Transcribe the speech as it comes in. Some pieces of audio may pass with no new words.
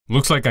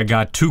Looks like I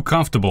got too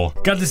comfortable.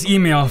 Got this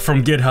email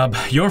from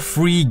GitHub. Your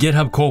free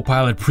GitHub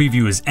Copilot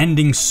preview is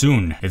ending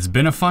soon. It's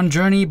been a fun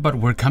journey, but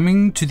we're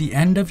coming to the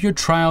end of your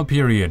trial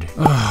period.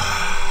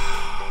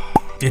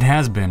 It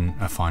has been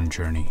a fun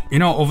journey. You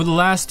know, over the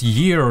last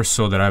year or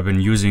so that I've been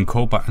using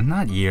Copilot,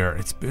 not year,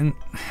 it's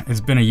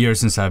been a year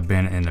since I've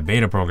been in the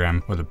beta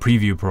program or the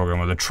preview program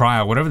or the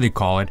trial, whatever they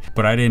call it,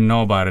 but I didn't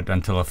know about it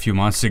until a few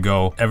months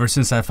ago. Ever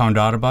since I found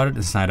out about it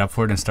and signed up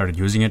for it and started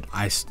using it,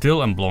 I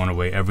still am blown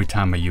away every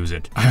time I use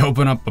it. I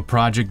open up a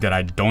project that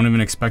I don't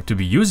even expect to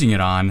be using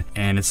it on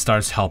and it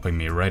starts helping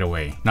me right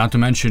away. Not to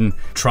mention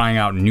trying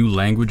out new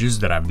languages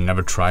that I've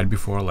never tried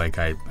before, like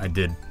I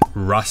did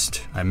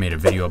Rust. I made a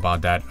video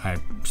about that. I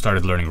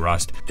started learning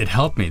Rust. It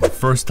helped me. The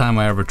first time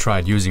I ever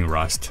tried using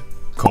Rust,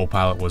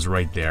 Copilot was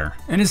right there.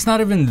 And it's not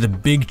even the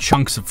big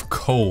chunks of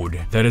code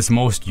that it's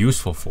most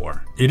useful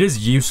for. It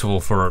is useful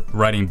for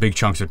writing big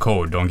chunks of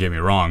code, don't get me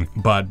wrong,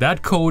 but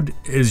that code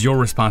is your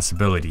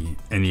responsibility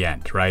in the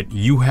end, right?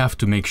 You have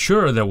to make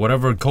sure that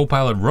whatever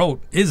Copilot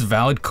wrote is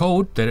valid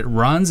code, that it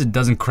runs, it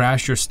doesn't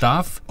crash your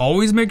stuff.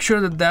 Always make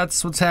sure that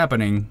that's what's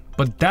happening,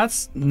 but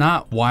that's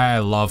not why I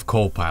love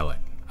Copilot.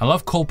 I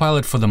love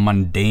Copilot for the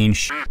mundane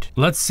shit.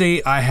 Let's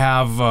say I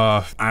have,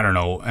 I don't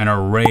know, an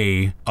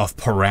array of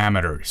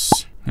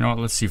parameters. You know what,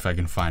 let's see if I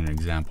can find an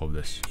example of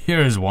this. Here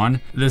is one,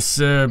 this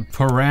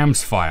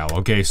params file.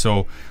 Okay,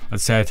 so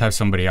let's say I type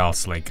somebody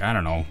else, like, I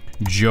don't know,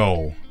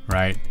 Joe,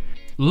 right?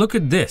 Look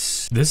at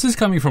this. This is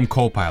coming from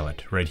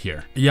Copilot right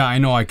here. Yeah, I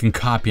know I can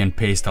copy and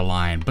paste a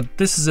line, but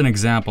this is an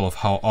example of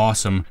how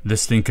awesome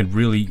this thing could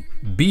really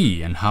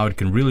be and how it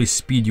can really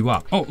speed you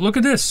up. Oh, look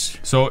at this.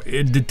 So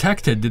it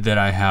detected that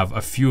I have a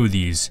few of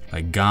these,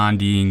 like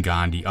Gandhi,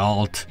 Gandhi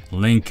alt,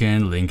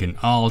 Lincoln, Lincoln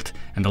alt,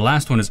 and the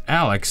last one is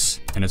Alex,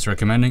 and it's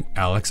recommending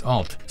Alex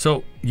alt.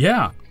 So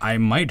yeah, I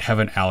might have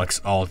an Alex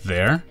alt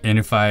there, and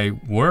if I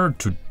were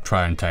to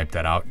try and type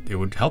that out, it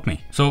would help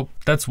me. So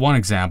that's one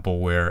example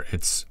where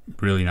it's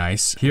really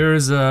nice.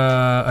 Here's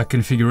a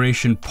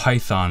configuration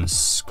Python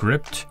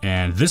script,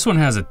 and this one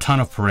has a ton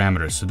of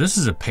parameters. So this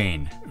is a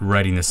pain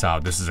writing this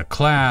out. This is a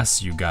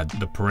class, you got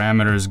the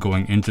parameters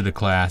going into the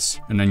class,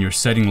 and then you're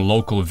setting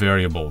local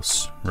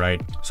variables,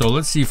 right? So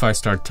let's see if I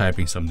start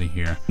typing something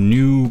here.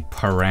 New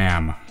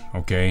param.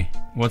 Okay,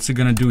 what's it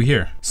gonna do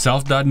here?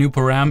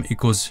 Self.newParam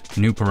equals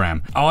new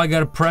param. All I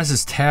gotta press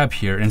is tab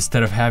here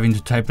instead of having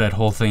to type that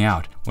whole thing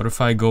out. What if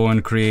I go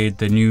and create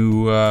the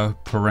new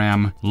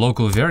param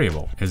local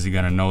variable? Is it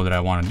gonna know that I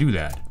wanna do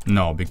that?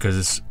 No, because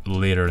it's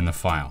later in the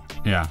file.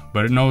 Yeah,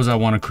 but it knows I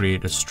wanna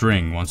create a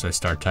string once I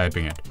start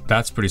typing it.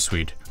 That's pretty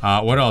sweet.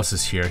 What else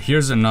is here?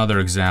 Here's another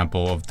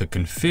example of the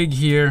config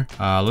here.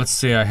 Let's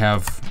say I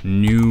have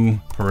new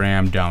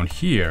param down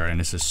here and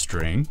it's a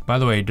string. By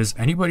the way, does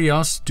anybody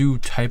else do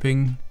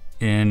typing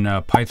in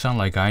Python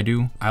like I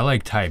do? I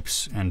like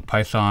types and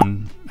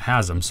Python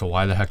has them, so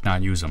why the heck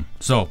not use them?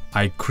 So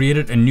I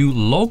created a new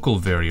local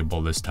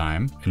variable this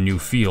time, a new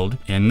field,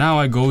 and now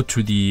I go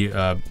to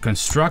the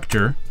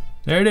constructor.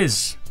 There it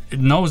is. It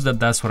knows that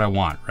that's what I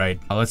want, right?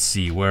 Let's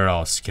see, where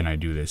else can I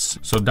do this?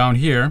 So down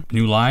here,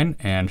 new line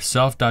and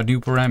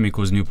self.newParam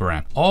equals new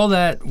param. All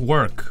that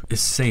work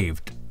is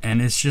saved. And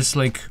it's just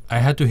like, I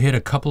had to hit a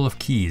couple of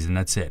keys and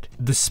that's it.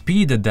 The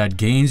speed that that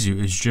gains you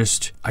is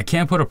just, I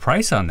can't put a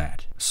price on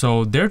that.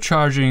 So they're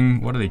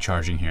charging, what are they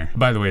charging here?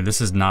 By the way, this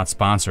is not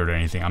sponsored or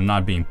anything. I'm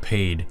not being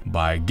paid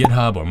by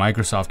GitHub or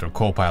Microsoft or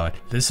Copilot.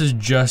 This is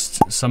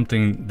just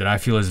something that I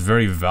feel is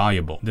very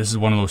valuable. This is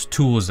one of those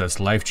tools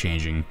that's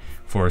life-changing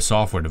for a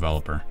software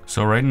developer.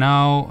 So right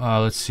now,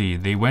 let's see,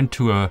 they went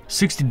to a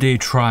 60-day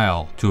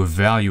trial to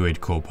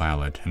evaluate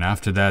Copilot. And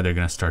after that, they're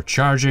gonna start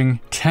charging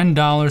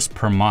 $10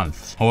 per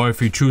month. Or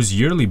if you choose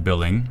yearly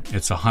billing,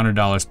 it's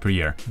 $100 per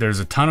year. There's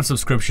a ton of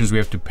subscriptions we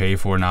have to pay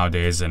for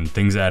nowadays and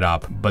things add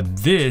up. But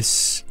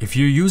this, if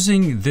you're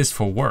using this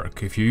for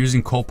work, if you're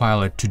using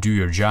Copilot to do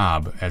your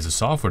job as a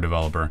software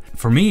developer,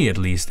 for me at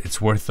least,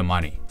 it's worth the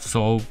money.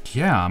 So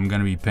yeah, I'm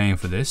gonna be paying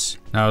for this.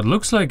 Now it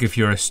looks like if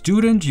you're a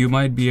student, you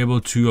might be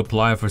able to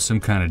apply for some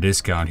kind of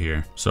discount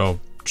here. So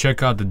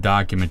check out the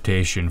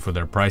documentation for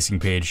their pricing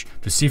page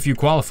to see if you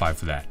qualify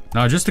for that.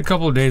 Now, just a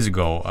couple of days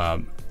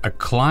ago, a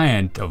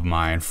client of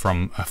mine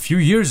from a few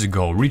years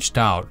ago reached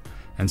out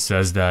and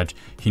says that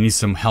he needs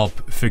some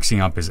help fixing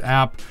up his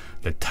app.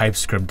 The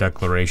TypeScript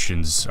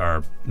declarations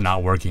are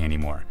not working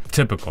anymore.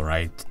 Typical,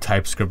 right?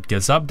 TypeScript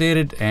gets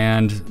updated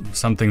and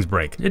some things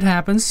break. It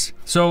happens.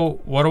 So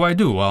what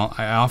do? Well,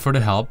 I offer to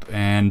help,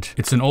 and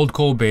it's an old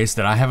code base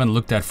that I haven't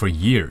looked at for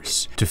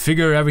years. To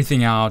figure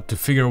everything out, to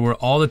figure where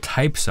all the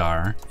types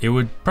are, it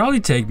would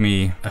probably take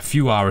me a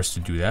few hours to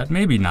do that.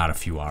 Maybe not a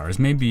few hours,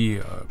 maybe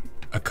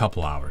a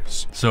couple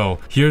hours. So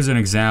here's an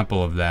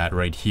example of that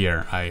right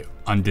here. I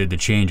undid the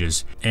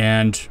changes,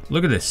 and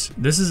look at this.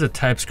 This is a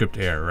TypeScript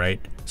error, right?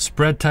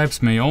 Spread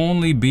types may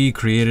only be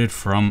created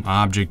from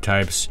object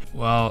types.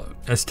 Well,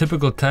 as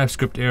typical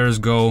TypeScript errors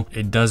go,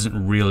 it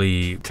doesn't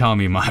really tell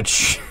me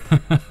much.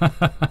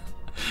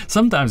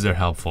 Sometimes they're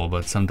helpful,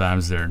 but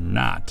sometimes they're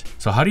not.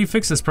 So how do you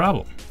fix this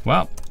problem?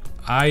 Well,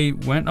 I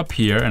went up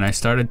here and I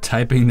started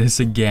typing this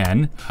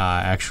again.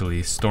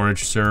 Actually,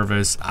 storage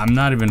service. I'm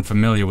not even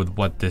familiar with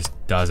what this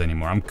does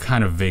anymore. I'm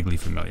kind of vaguely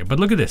familiar, but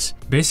look at this.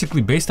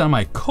 Basically, based on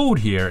my code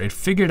here, it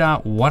figured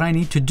out what I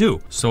need to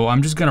do. So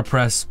I'm just gonna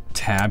press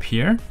tab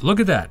here. Look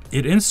at that.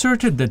 It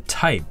inserted the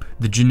type,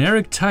 the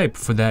generic type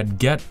for that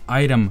get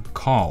item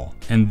call.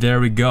 And there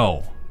we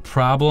go.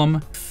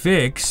 Problem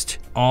fixed.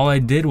 All I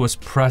did was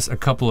press a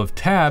couple of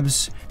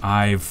tabs.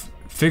 I've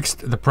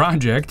fixed the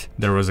project.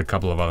 There was a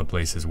couple of other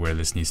places where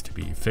this needs to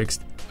be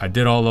fixed. I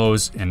did all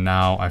those, and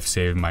now I've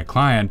saved my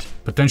client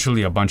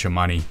potentially a bunch of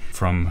money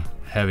from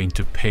having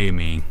to pay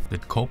me.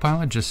 Did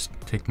Copilot just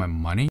take my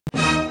money?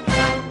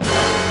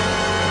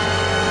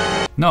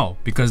 No,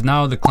 because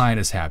now the client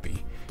is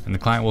happy. And the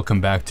client will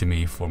come back to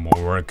me for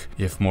more work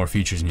if more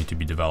features need to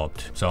be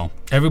developed. So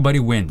everybody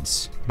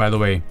wins. By the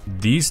way,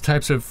 these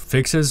types of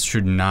fixes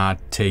should not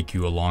take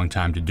you a long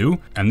time to do,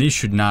 and these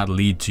should not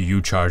lead to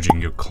you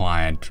charging your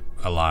client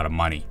a lot of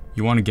money.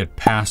 You want to get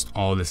past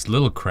all this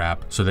little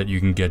crap so that you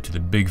can get to the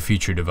big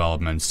feature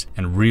developments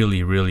and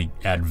really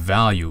add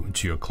value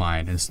to your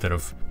client instead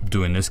of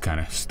doing this kind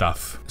of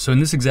stuff. So in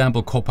this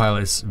example,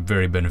 Copilot is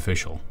very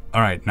beneficial. All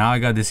right, now I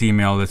got this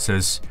email that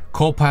says,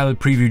 Copilot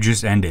preview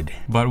just ended.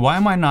 But why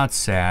am I not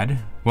sad?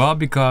 Well,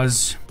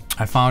 because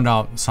I found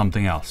out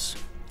something else.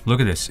 Look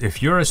at this.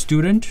 If you're a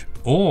student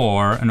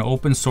or an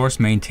open source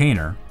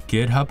maintainer,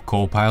 GitHub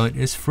Copilot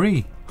is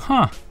free.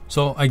 Huh.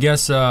 So I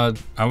guess I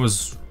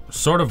was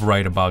sort of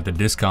right about the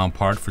discount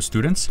part for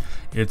students.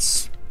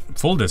 It's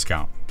full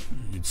discount.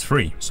 It's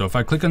free. So if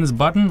I click on this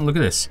button, look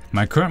at this.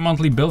 My current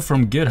monthly bill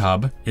from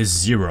GitHub is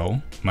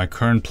 0. My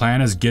current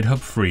plan is GitHub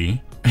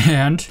free.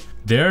 And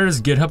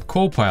there's GitHub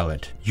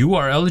Copilot. You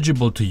are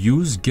eligible to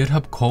use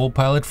GitHub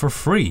Copilot for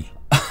free.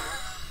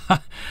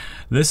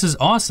 This is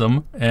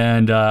awesome.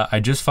 And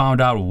I just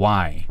found out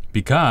why.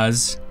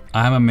 Because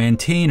I'm a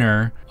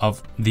maintainer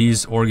of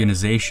these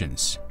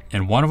organizations.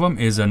 And one of them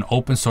is an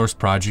open source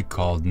project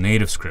called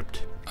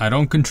NativeScript. I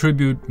don't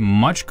contribute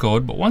much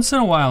code, but once in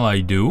a while I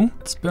do.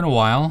 It's been a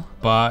while,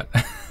 but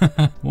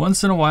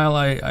once in a while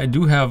I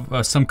do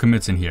have some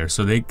commits in here,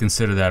 so they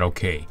consider that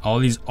okay. All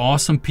these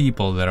awesome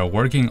people that are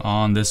working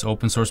on this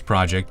open source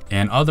project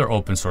and other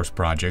open source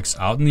projects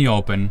out in the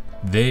open,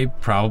 they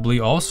probably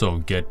also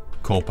get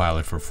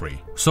Copilot for free.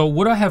 So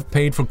would I have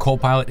paid for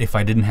Copilot if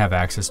I didn't have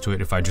access to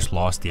it, if I just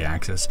lost the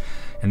access?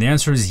 And the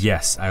answer is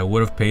yes, I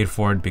would have paid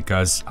for it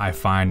because I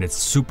find it's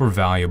super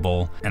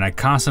valuable and I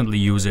constantly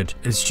use it.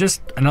 It's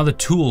just another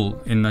tool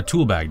in a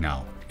tool bag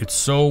now. It's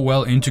so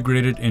well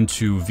integrated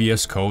into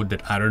VS Code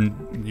that I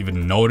don't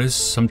even notice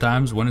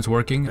sometimes when it's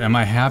working. Am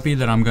I happy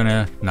that I'm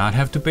gonna not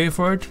have to pay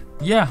for it?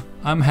 Yeah,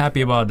 I'm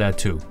happy about that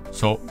too.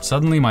 So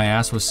suddenly my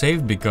ass was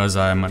saved because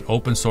I'm an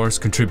open source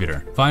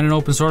contributor. Find an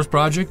open source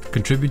project,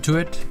 contribute to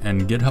it,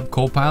 and GitHub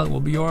Copilot will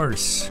be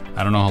yours.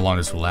 I don't know how long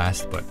this will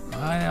last, but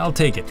I'll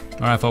take it.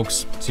 All right,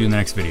 folks, see you in the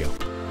next video.